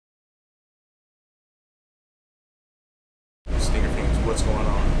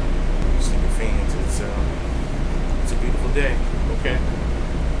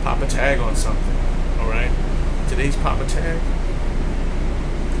tag on something. Alright? Today's Papa tag.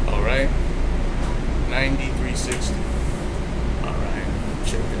 Alright? 9360. Alright.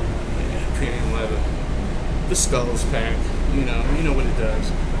 Check that out. Yeah, premium leather. The skulls pack. You know what it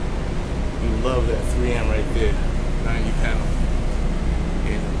does. You love that 3M right there. 90 panel.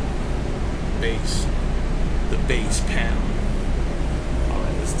 Base, the base panel. All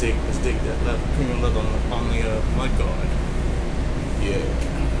right, let's dig that leather, premium leather on the mud guard. Yeah,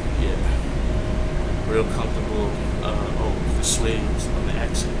 real comfortable. Oh, the sleeves on the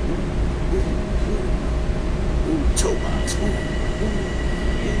accent. Ooh, toe box. Ooh,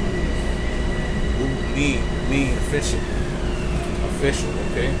 lean, official.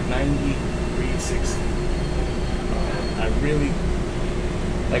 Okay, 9360. I really.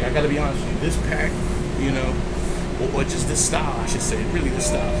 Like, I gotta be honest with you, this pack, or just this style, I should say, really this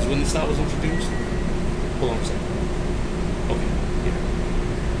style. Because when this style was introduced, hold on a second. Okay,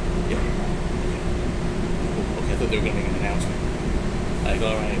 yeah. Okay, I thought they were gonna make an announcement. Like,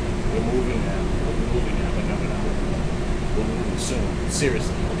 alright, we're moving now, but no. We're moving soon.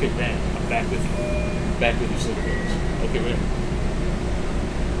 Seriously. Okay, bam, I'm back with you, Silver Girls. Okay, ready?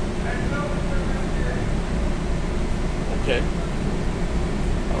 Okay.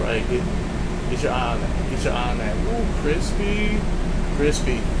 Alright, get your eye on that. Get your eye on that. Ooh, crisp,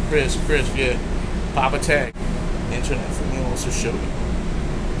 yeah. Papa tag. Internet. Let me also show you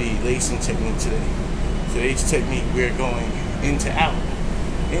the lacing technique today. Today's technique, we're going into out,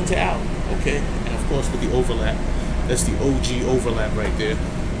 okay? And of course with the overlap. That's the OG overlap right there.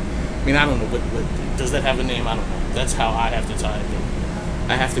 I mean, I don't know, what does that have a name? I don't know. That's how I have to tie it though.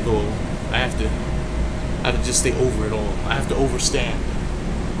 I have to just stay over it all. I have to overstand.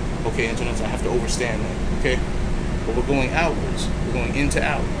 Okay, internet, I have to overstand that, okay? But we're going outwards. We're going into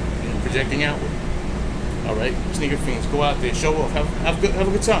out, projecting outward. All right, sneaker fiends, go out there, show off, have a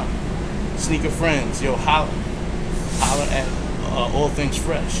good time. Sneaker friends, yo, holla at All Things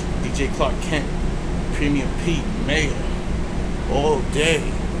Fresh, DJ Clark Kent, Premium Pete, Mayor, all day.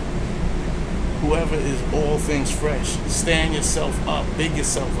 Whoever is All Things Fresh, stand yourself up, big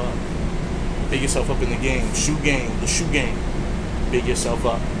yourself up in the game, the shoe game, big yourself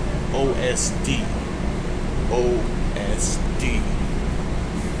up. OSD,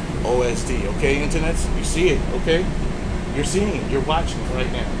 okay, internet? You see it, okay? You're seeing it, you're watching it right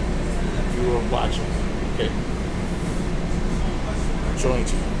now. You are watching, okay? I'm showing it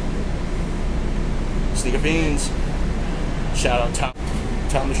to you. Sneaker Beans, shout out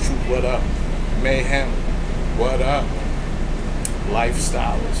Thomas Troop, what up? Mayhem, what up?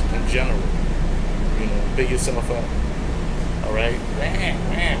 Lifestyles in general, big yourself up. Alright,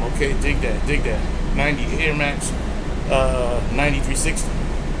 wham, okay, dig that. 90 Air Max, 9360.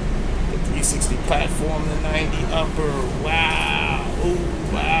 The 360 platform, the 90 upper, wow,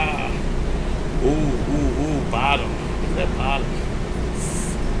 ooh, wow. Ooh, bottom, look at that bottom.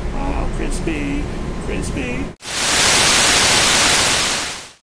 Wow, crispy.